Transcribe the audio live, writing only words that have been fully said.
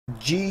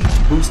G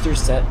Booster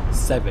Set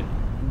 7,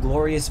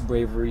 Glorious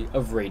Bravery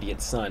of Radiant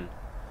Sun.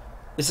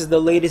 This is the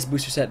latest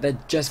booster set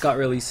that just got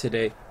released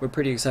today. We're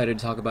pretty excited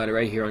to talk about it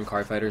right here on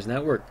Cardfighters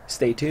Network.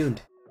 Stay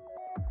tuned.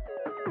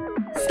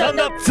 Stand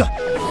up!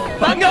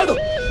 Vanguard!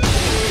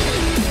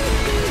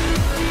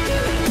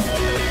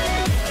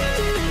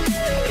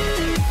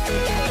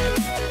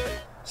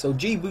 So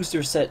G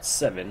Booster Set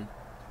 7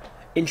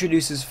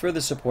 introduces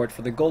further support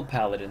for the Gold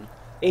Paladin,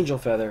 Angel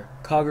Feather,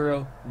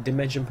 Kagero,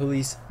 Dimension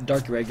Police,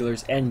 Dark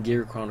Irregulars, and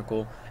Gear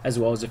Chronicle, as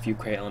well as a few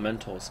Cray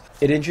Elementals.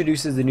 It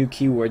introduces the new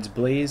keywords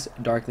Blaze,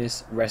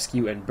 Darkness,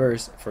 Rescue, and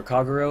Burst for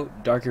Kagero,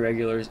 Dark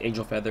Irregulars,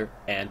 Angel Feather,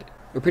 and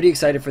we're pretty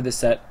excited for this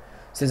set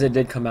since it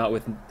did come out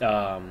with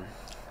a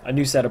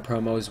new set of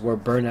promos where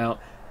Burnout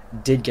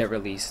did get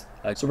released.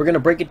 So we're going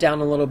to break it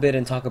down a little bit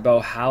and talk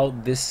about how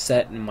this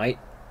set might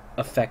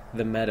affect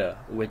the meta,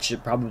 which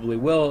it probably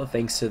will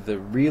thanks to the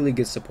really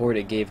good support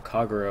it gave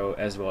Kagero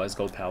as well as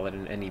Gold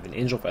Paladin and even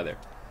Angel Feather.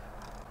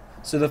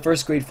 So the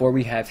first grade 4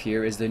 we have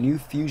here is the new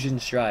Fusion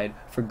Stride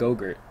for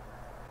Gogurt.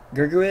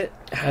 Gurguit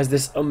has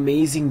this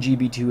amazing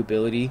GB2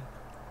 ability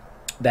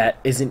that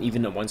isn't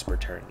even a once per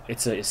turn.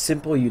 It's a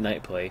simple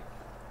Unite play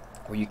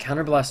where you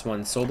counterblast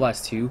 1, Soul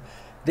Blast 2.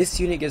 This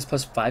unit gets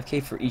plus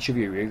 5k for each of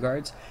your rear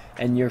guards,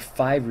 and your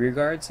 5 rear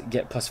guards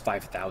get plus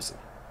 5,000.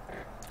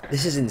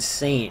 This is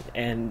insane,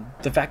 and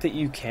the fact that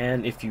you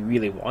can, if you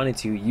really wanted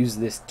to, use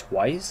this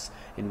twice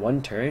in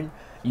one turn,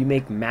 you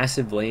make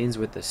massive lanes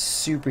with a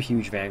super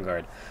huge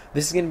Vanguard.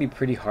 This is going to be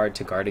pretty hard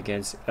to guard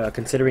against,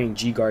 considering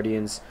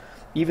G-Guardians,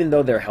 even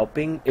though they're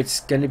helping,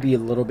 it's going to be a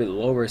little bit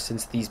lower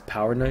since these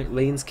power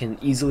lanes can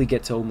easily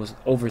get to almost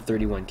over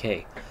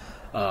 31k.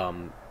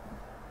 And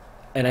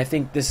I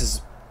think this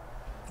is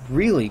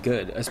really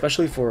good,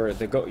 especially for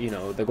the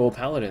Gold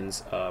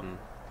Paladins.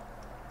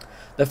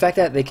 The fact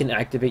that they can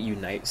activate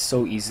Unite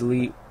so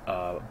easily,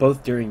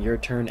 both during your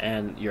turn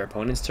and your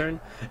opponent's turn,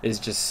 is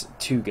just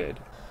too good.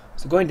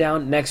 So going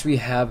down, next we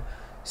have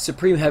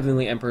Supreme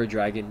Heavenly Emperor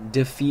Dragon,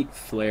 Defeat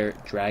Flare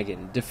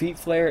Dragon. Defeat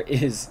Flare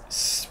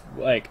is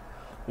like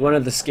one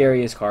of the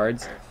scariest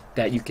cards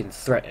that you can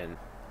threaten.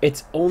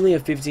 It's only a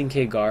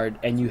 15k guard,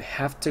 and you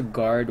have to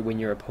guard when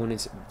your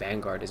opponent's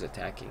Vanguard is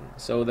attacking.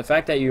 So the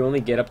fact that you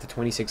only get up to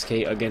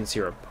 26k against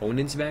your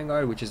opponent's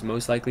Vanguard, which is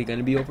most likely going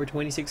to be over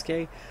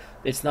 26k,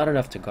 it's not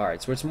enough to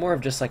guard. So it's more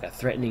of just like a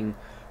threatening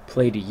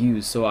play to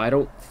use. So I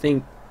don't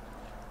think,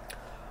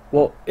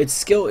 well, its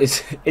skill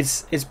is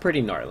it's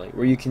pretty gnarly,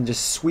 where you can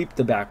just sweep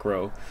the back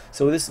row.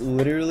 So this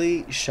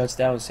literally shuts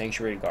down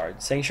Sanctuary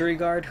Guard. Sanctuary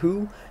Guard,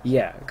 who?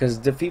 Yeah, because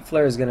Defeat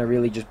Flare is going to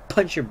really just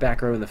punch your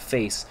back row in the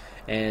face,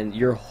 and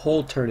your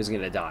whole turn is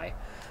going to die.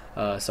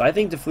 So I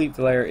think Defeat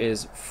Flare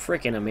is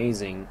freaking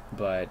amazing,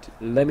 but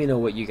let me know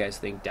what you guys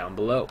think down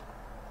below.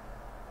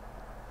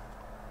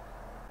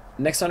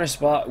 Next on our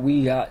spot,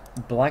 we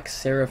got Black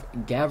Seraph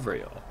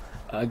Gavriel.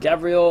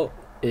 Gavriel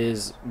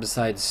is,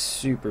 besides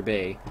Super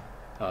Bay,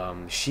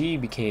 she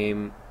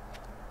became,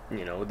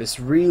 this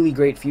really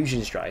great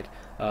Fusion Stride.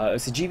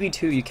 It's a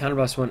GB2, you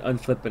counterblast 1,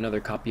 unflip another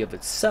copy of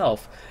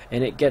itself,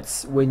 and it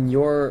gets, when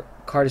your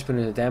card is put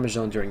in the damage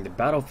zone during the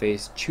battle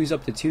phase, choose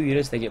up to 2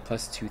 units, they get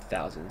plus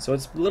 2,000. So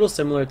it's a little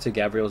similar to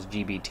Gavriel's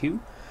GB2,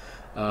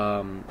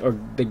 or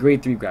the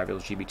grade 3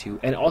 Gavriel's GB2,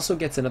 and also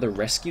gets another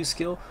rescue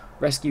skill,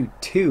 Rescue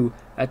 2.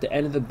 At the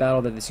end of the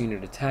battle that this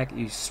unit attack,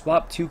 you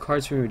swap 2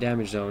 cards from your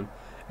damage zone,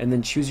 and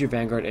then choose your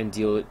Vanguard and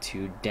deal it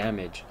 2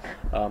 damage.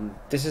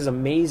 This is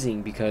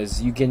amazing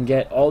because you can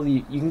get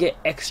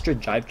extra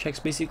drive checks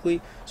basically,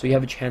 so you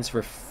have a chance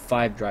for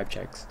 5 drive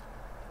checks.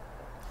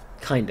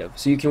 Kind of.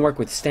 So you can work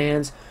with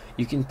stands,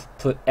 you can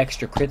put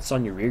extra crits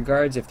on your rear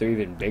guards if they're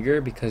even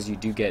bigger, because you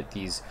do get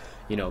these,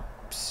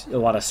 a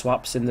lot of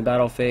swaps in the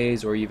battle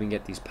phase, or you even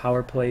get these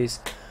power plays,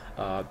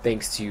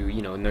 thanks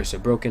to, Nurse a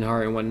Broken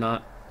Heart and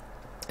whatnot.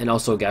 And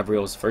also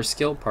Gavriel's first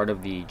skill, part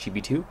of the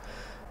GB2.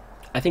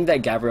 I think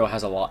that Gavriel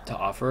has a lot to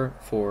offer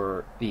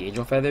for the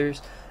Angel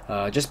Feathers,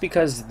 just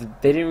because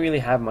they didn't really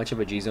have much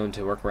of a G-Zone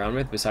to work around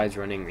with, besides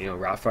running,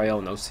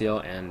 Raphael, No-Seal,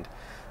 and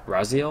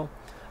Raziel.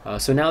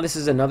 So now this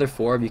is another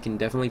 4, you can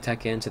definitely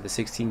tech into the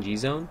 16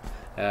 G-Zone,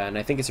 and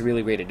I think it's a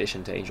really great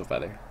addition to Angel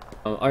Feather.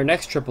 Our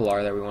next triple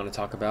R that we want to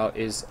talk about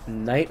is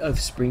Knight of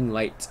Spring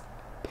Light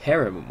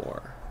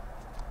Paramore.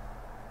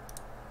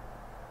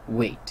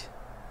 Wait,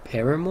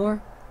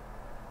 Paramore?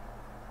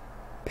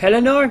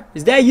 Pelennor?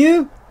 Is that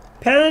you?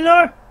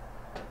 Pelennor?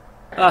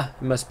 Ah,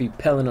 it must be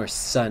Pellennor's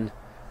son.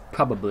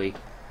 Probably.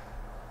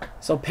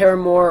 So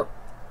Paramore,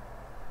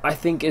 I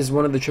think, is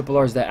one of the triple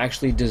Rs that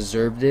actually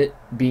deserved it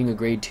being a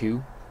grade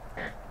 2.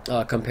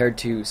 Compared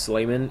to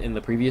Slayman in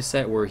the previous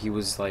set, where he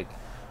was like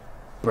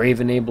Brave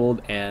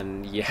enabled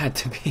and you had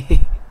to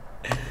be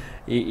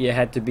you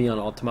had to be on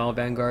Ultimate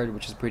Vanguard,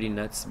 which is pretty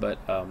nuts. But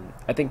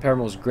I think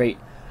Paramore's great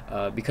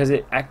because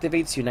it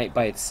activates Unite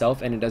by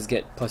itself, and it does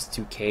get plus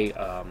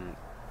 2k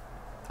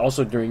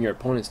also during your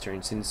opponent's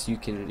turn, since you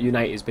can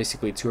Unite is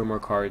basically 2 or more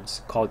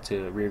cards called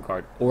to rear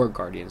guard or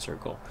Guardian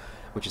Circle,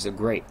 which is a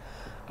great.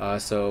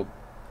 So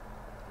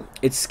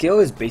Its skill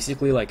is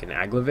basically like an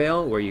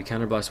Aglavale, where you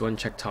counterblast 1,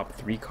 check top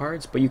 3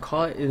 cards, but you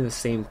call it in the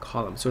same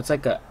column. So it's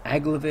like a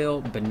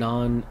Aglavale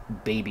Banan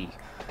baby.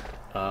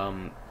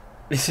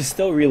 This is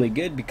still really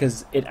good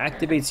because it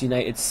activates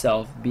Unite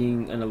itself,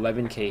 being an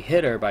 11k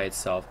hitter by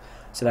itself.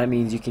 So that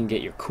means you can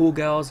get your Cool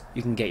Gals,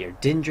 you can get your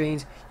Din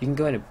Drains, you can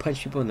go ahead and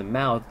punch people in the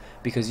mouth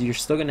because you're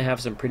still going to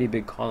have some pretty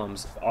big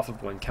columns off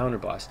of 1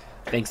 counterblast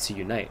thanks to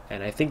Unite.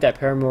 And I think that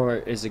Paramore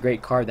is a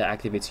great card that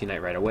activates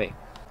Unite right away.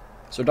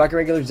 So Dark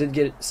Irregulars did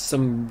get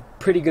some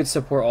pretty good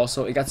support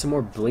also. It got some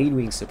more Blade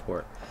Wing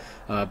support.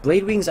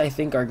 Blade Wings I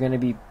think are going to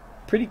be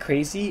pretty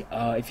crazy.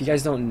 If you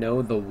guys don't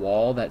know, the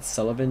wall that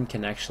Sullivan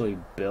can actually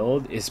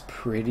build is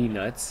pretty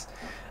nuts.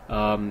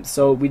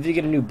 So we did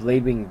get a new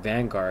Blade Wing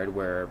Vanguard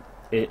where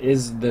it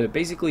is the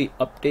basically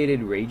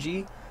updated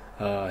Reiji.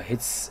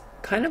 It's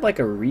kind of like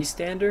a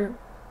restander,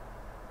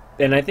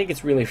 and I think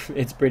it's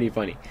pretty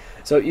funny.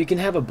 So you can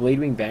have a Blade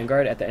Wing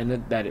Vanguard at the end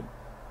of that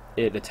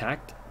it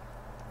attacked.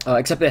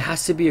 Except it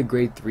has to be a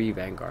grade 3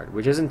 Vanguard,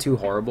 which isn't too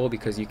horrible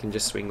because you can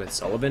just swing with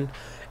Sullivan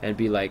and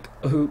be like,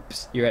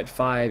 oops, you're at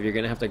 5, you're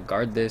going to have to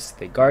guard this.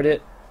 They guard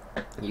it.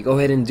 You go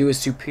ahead and do a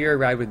superior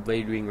ride with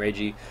Blade Wing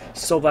Reiji,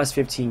 Soul Blast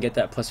 15, get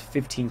that plus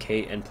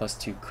 15k and plus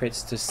 2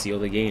 crits to seal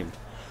the game.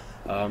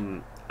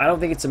 I don't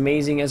think it's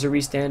amazing as a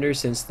restander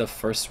since the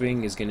first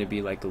swing is going to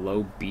be like a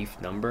low beef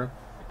number.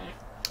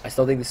 I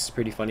still think this is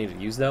pretty funny to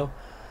use though.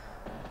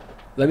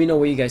 Let me know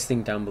what you guys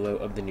think down below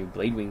of the new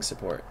Blade Wing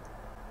support.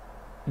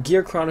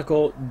 Gear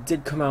Chronicle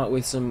did come out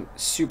with some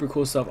super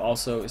cool stuff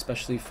also,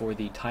 especially for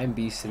the Time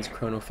Beast since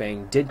Chrono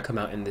Fang did come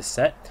out in this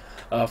set.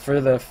 For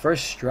the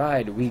first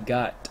stride, we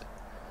got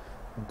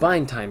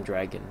Bind Time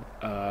Dragon.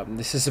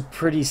 This is a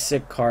pretty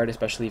sick card,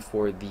 especially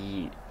for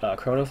the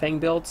Chrono Fang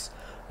builds.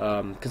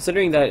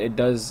 Considering that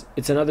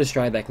it's another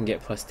stride that can get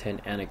plus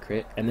 10 and a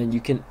crit, and then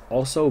you can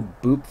also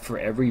boop for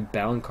every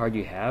bound card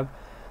you have.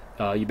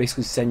 You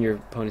basically send your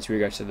opponent's rear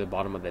guards to the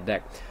bottom of the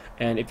deck.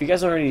 And if you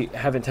guys already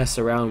haven't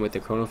tested around with the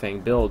Chrono Fang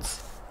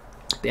builds,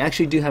 they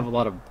actually do have a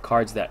lot of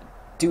cards that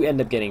do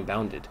end up getting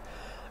bounded.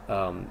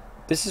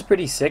 This is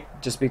pretty sick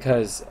just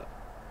because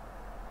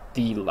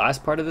the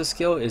last part of the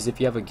skill is if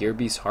you have a Gear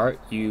Beast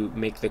Heart, you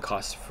make the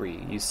cost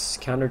free. You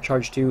counter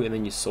charge 2 and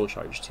then you soul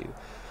charge 2.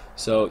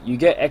 So you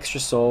get extra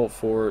soul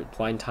for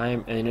blind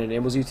time, and it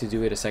enables you to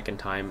do it a second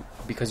time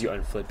because you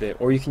unflip it,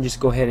 or you can just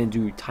go ahead and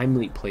do time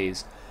leap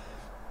plays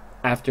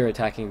after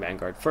attacking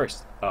Vanguard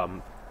first.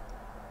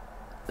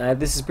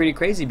 This is pretty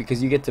crazy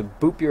because you get to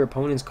boop your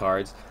opponent's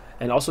cards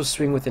and also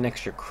swing with an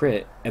extra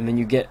crit, and then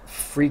you get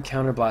free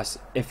counterblast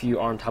if you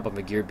are on top of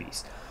a Gear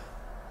Beast.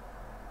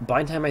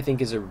 Bind Time I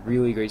think is a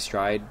really great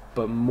stride,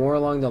 but more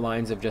along the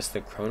lines of just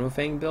the Chrono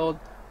Fang build,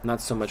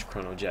 not so much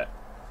Chrono Jet.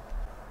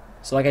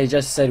 So like I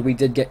just said, we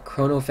did get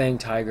Chrono Fang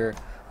Tiger,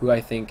 who I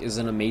think is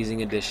an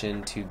amazing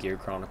addition to Gear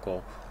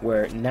Chronicle,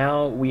 where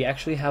now we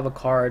actually have a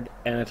card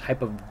and a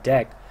type of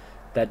deck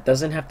that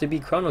doesn't have to be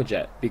Chrono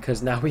Jet,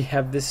 because now we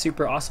have this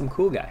super awesome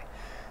cool guy.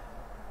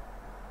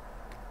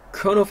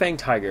 Chrono Fang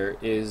Tiger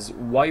is,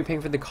 while you're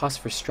paying for the cost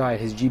for stride,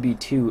 his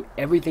GB2,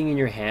 everything in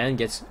your hand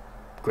gets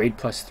grade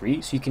plus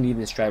 3, so you can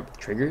even stride with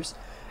triggers.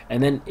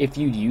 And then if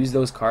you use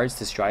those cards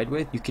to stride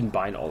with, you can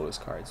bind all those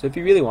cards. So if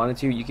you really wanted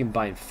to, you can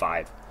bind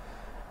 5.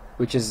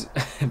 Which is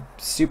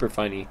super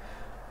funny,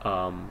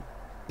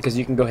 because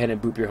you can go ahead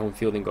and boop your home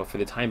field and go for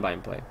the time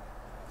bind play.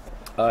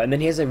 And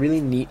then he has a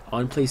really neat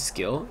on-play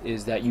skill,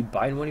 is that you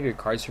bind one of your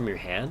cards from your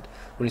hand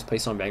when he's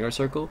placed on Vanguard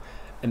Circle,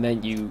 and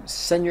then you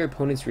send your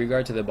opponent's rear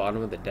guard to the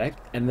bottom of the deck,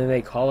 and then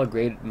they call a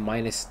grade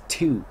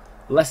 -2,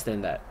 less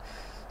than that.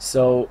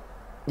 So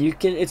you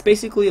can, it's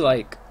basically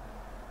like,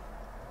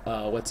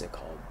 what's it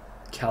called?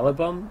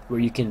 Calibum, where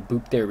you can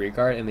boop their rear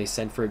guard and they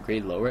send for a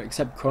grade lower,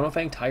 except Chrono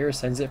Fang Tiger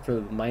sends it for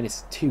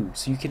 -2,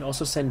 so you can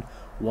also send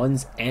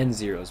 1s and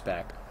 0s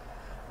back,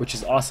 which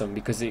is awesome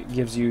because it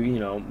gives you, you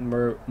know,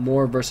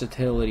 more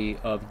versatility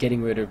of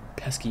getting rid of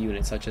pesky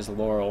units such as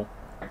Laurel,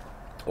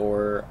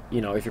 or, you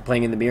know, if you're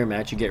playing in the mirror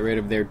match, you get rid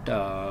of their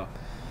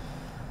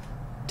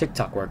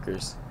TikTok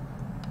workers.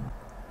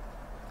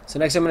 So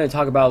next I'm going to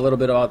talk about a little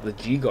bit about the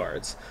G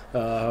guards.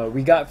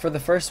 We got, for the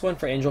first one,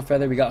 for Angel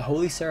Feather, we got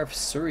Holy Seraph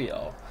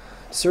Suriel.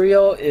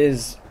 Suriel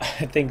is,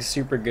 I think,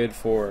 super good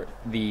for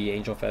the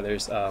Angel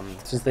Feathers,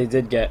 since they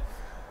did get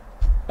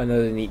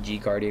another neat G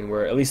Guardian,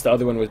 where at least the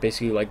other one was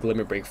basically like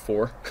Limit Break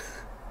 4.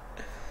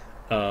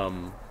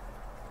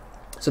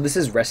 So this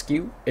is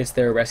Rescue. It's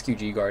their Rescue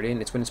G Guardian.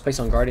 It's when it's placed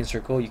on Guardian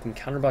Circle, you can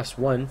counterblast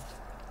 1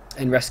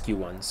 and rescue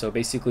 1. So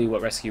basically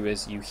what Rescue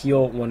is, you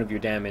heal 1 of your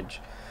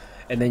damage,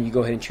 and then you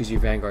go ahead and choose your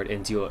Vanguard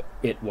and deal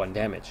it 1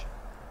 damage.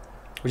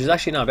 Which is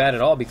actually not bad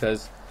at all,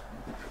 because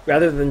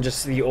rather than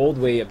just the old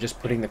way of just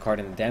putting the card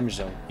in the damage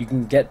zone, you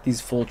can get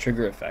these full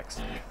trigger effects.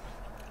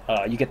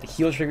 You get the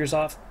heal triggers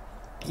off,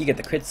 you get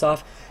the crits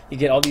off, you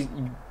get all these,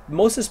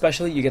 most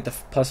especially you get the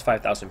plus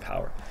 5,000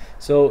 power.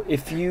 So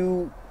if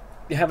you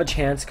have a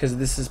chance, because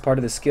this is part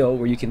of the skill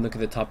where you can look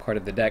at the top card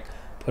of the deck,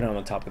 put it on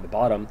the top or the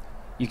bottom,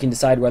 you can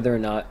decide whether or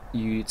not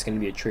it's going to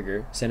be a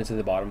trigger, send it to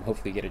the bottom,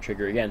 hopefully get a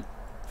trigger again.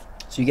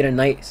 So you get a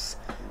nice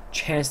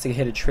chance to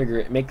hit a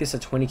trigger, make this a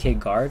 20k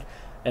guard,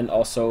 and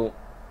also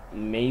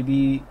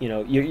maybe, you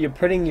know, you're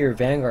putting your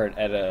Vanguard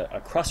at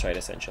a cross ride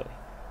essentially.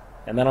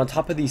 And then on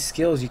top of these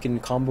skills, you can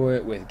combo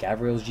it with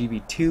Gavriel's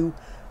GB2,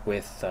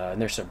 with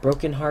Nurse of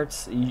Broken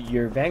Hearts.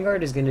 Your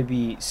Vanguard is going to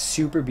be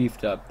super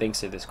beefed up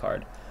thanks to this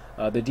card.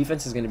 The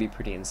defense is going to be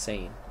pretty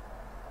insane.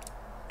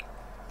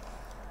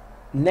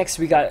 Next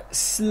we got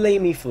Slay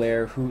Me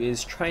Flare, who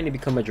is trying to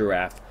become a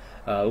giraffe.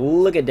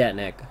 Look at that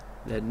neck.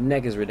 That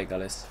neck is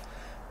ridiculous.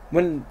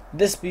 When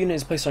this unit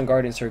is placed on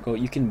Guardian Circle,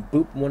 you can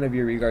boop one of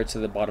your reguards to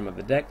the bottom of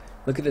the deck,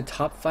 look at the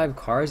top 5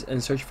 cards,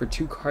 and search for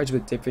 2 cards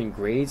with different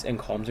grades and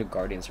call them to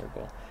Guardian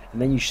Circle.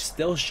 And then you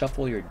still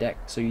shuffle your deck,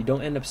 so you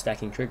don't end up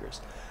stacking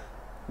triggers.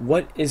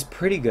 What is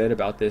pretty good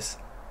about this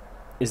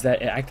is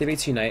that it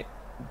activates Unite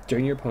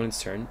during your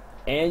opponent's turn,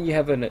 and you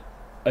have an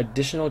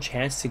additional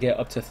chance to get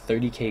up to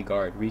 30k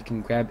guard, where you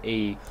can grab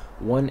a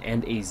 1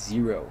 and a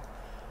 0.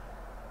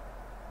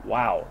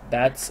 Wow,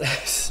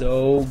 that's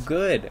so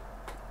good.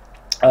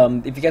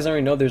 If you guys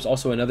already know, there's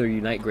also another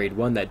Unite grade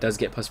 1 that does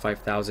get plus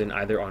 5,000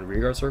 either on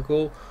Rearguard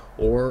Circle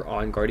or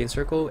on Guardian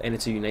Circle, and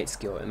it's a Unite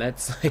skill, and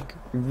that's like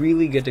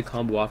really good to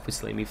combo off with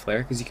Slay Me Flare,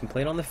 because you can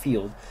play it on the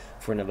field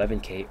for an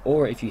 11k,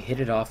 or if you hit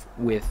it off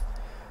with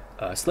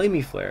Slay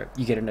Me Flare,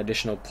 you get an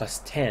additional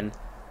plus 10,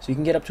 so you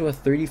can get up to a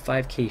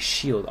 35k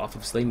shield off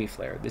of Slay Me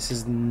Flare. This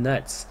is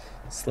nuts.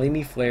 Slay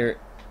Me Flare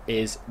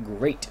is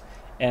great.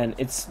 And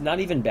it's not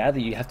even bad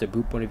that you have to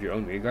boop one of your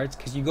own rearguards,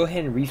 because you go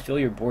ahead and refill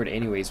your board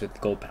anyways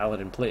with Gold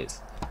Paladin plays.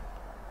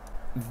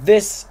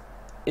 This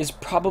is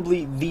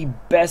probably the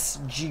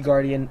best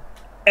G-Guardian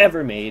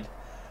ever made.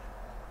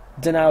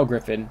 Denial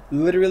Griffin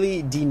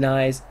literally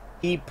denies.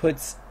 He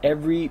puts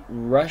every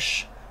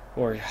rush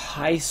or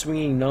high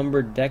swinging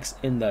number decks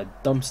in the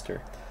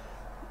dumpster.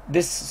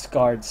 This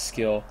card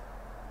skill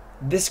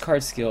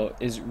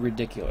is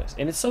ridiculous,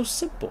 and it's so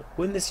simple.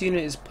 When this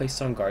unit is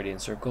placed on Guardian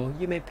Circle,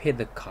 you may pay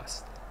the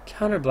cost.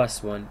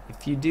 Counterblast 1.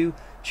 If you do,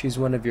 choose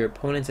one of your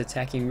opponent's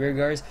attacking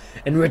rearguards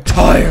and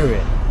retire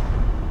it.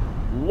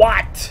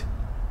 What?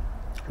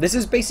 This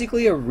is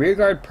basically a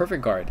rearguard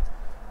perfect guard.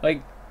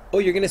 Like, oh,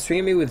 you're gonna swing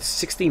at me with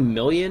 60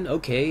 million?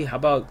 Okay, how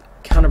about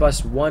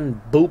Counterblast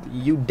 1? Boop,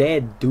 you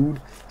dead,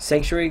 dude.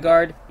 Sanctuary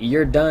Guard,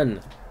 you're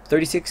done.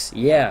 36?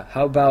 Yeah,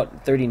 how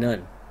about 30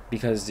 none?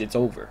 Because it's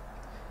over.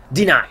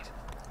 Denied.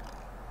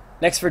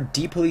 Next for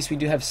D-Police, we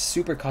do have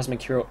Super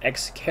Cosmic Hero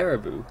X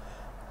Caribou.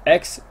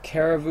 X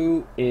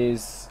Caribou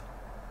is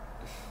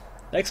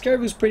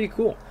pretty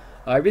cool.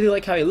 I really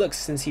like how he looks,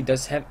 since he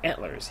does have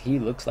antlers. He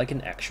looks like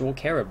an actual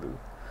caribou.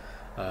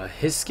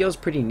 His skill is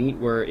pretty neat,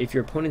 where if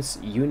your opponent's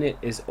unit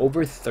is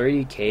over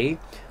 30k,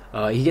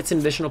 he gets an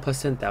additional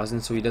plus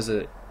 10,000, so he does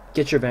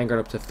get your Vanguard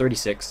up to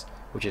 36,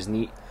 which is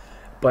neat.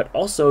 But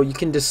also, you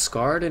can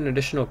discard an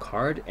additional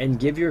card and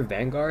give your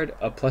Vanguard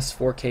a plus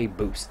 4k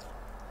boost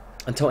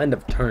until end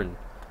of turn.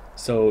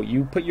 So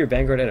you put your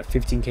Vanguard at a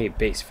 15k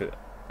base for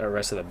the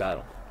rest of the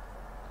battle.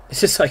 It's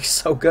just like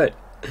so good.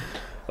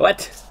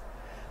 What?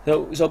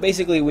 So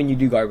basically, when you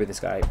do guard with this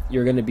guy,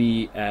 you're gonna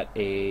be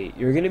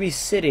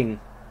sitting.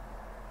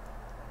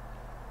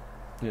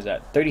 Who's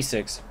that?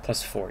 36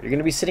 plus 4. You're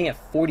gonna be sitting at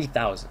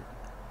 40,000.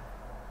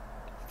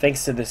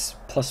 Thanks to this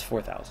plus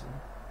 4,000.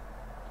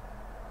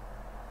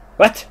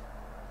 What?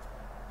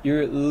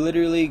 You're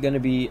literally going to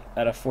be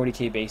at a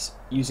 40k base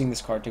using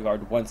this card to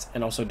guard once,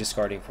 and also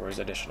discarding for his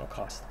additional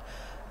cost.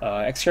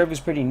 X-Curve is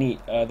pretty neat.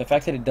 The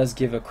fact that it does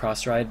give a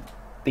cross ride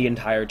the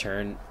entire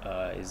turn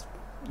is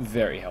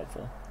very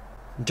helpful.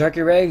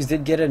 Darker Rags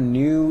did get a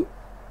new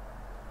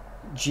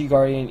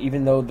G-Guardian,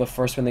 even though the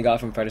first one they got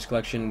from Fighters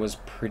Collection was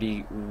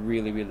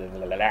really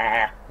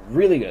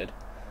good.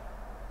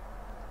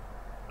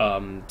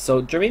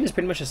 So Jermaine is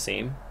pretty much the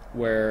same,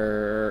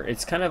 where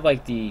it's kind of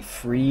like the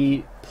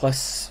free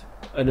plus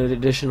an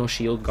additional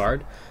shield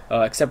guard,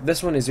 except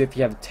this one is if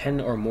you have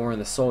 10 or more in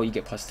the soul, you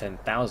get plus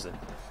 10,000.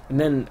 And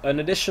then an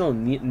additional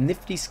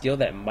nifty skill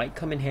that might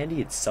come in handy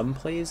at some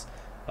plays,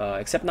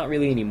 except not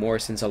really anymore,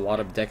 since a lot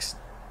of decks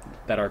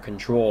that are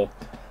control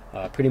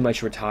pretty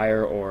much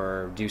retire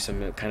or do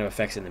some kind of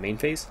effects in the main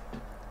phase.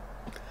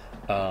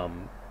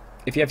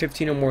 If you have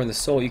 15 or more in the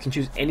soul, you can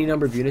choose any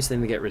number of units, then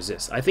they get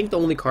resist. I think the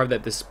only card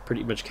that this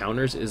pretty much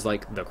counters is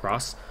like the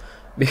Cross,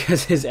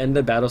 because his end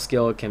of battle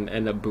skill can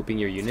end up booping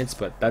your units,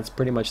 but that's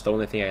pretty much the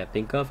only thing I can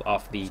think of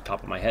off the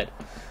top of my head.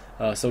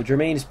 So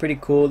Jermaine is pretty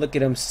cool. Look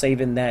at him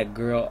saving that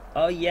girl.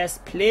 Oh yes,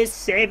 please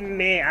save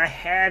me. I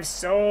have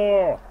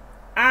soul.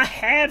 I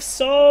have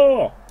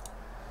soul.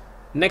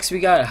 Next we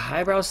got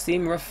Highbrow's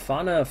Theme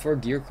Rafana for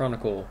Gear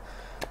Chronicle.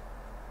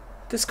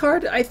 This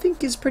card I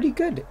think is pretty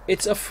good.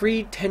 It's a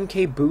free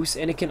 10k boost,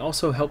 and it can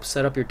also help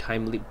set up your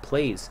time leap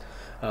plays.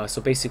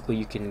 So basically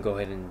you can go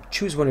ahead and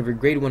choose one of your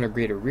grade 1 or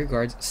greater rear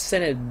guards,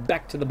 send it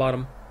back to the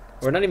bottom,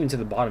 or not even to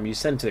the bottom, you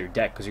send it to your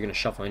deck because you're going to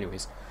shuffle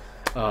anyways.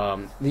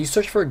 Then you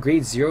search for a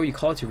grade 0, you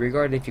call it to rear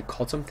guard, and if you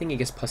call something it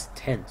gets plus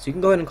 10. So you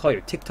can go ahead and call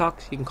your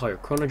TikToks, you can call your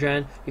Chronodran,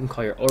 you can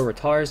call your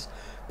Oratars.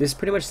 This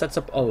pretty much sets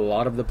up a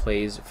lot of the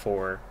plays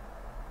for,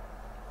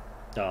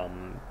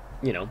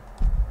 you know,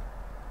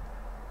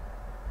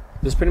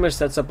 this pretty much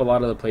sets up a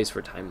lot of the plays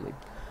for Time Leap.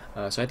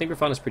 So I think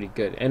Grafana's pretty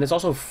good. And it's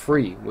also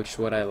free, which is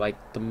what I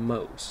like the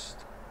most.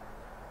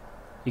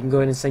 You can go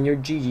ahead and send your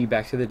GG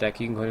back to the deck.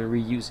 You can go ahead and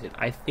reuse it.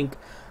 I think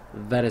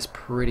that is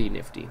pretty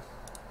nifty.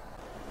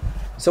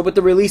 So with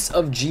the release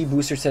of G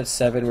Booster Set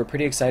 7, we're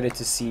pretty excited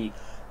to see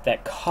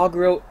that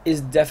Kagero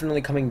is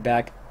definitely coming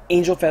back.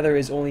 Angel Feather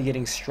is only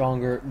getting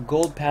stronger.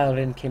 Gold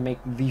Paladin can make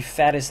the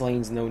fattest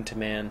lanes known to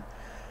man.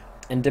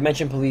 And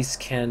Dimension Police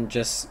can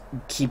just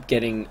keep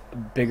getting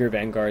bigger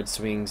Vanguard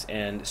swings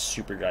and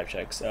super drive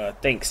checks.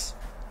 Thanks.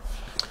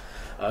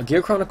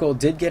 Gear Chronicle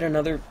did get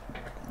another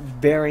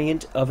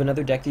variant of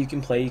another deck that you can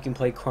play. You can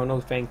play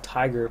Chrono Fang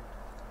Tiger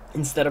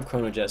instead of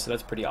Chrono Jet, so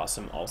that's pretty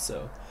awesome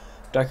also.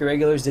 Dark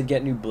Irregulars did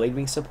get new Blade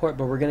Wing support,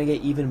 but we're going to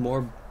get even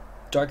more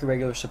Dark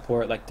Irregular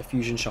support like the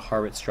Fusion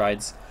Shaharit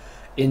Strides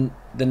in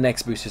the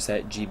next booster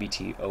set,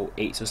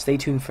 G-BT07. So stay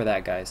tuned for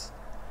that, guys.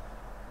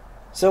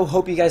 So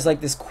hope you guys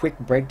like this quick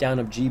breakdown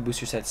of G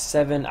Booster Set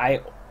 7.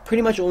 I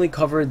pretty much only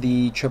covered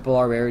the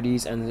RRR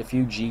rarities and a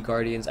few G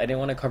Guardians. I didn't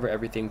want to cover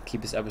everything,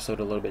 keep this episode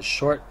a little bit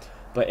short.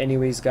 But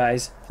anyways,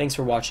 guys, thanks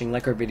for watching.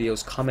 Like our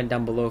videos, comment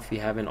down below if you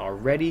haven't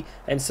already,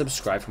 and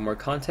subscribe for more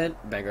content.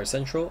 Vanguard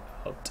Central,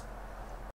 out.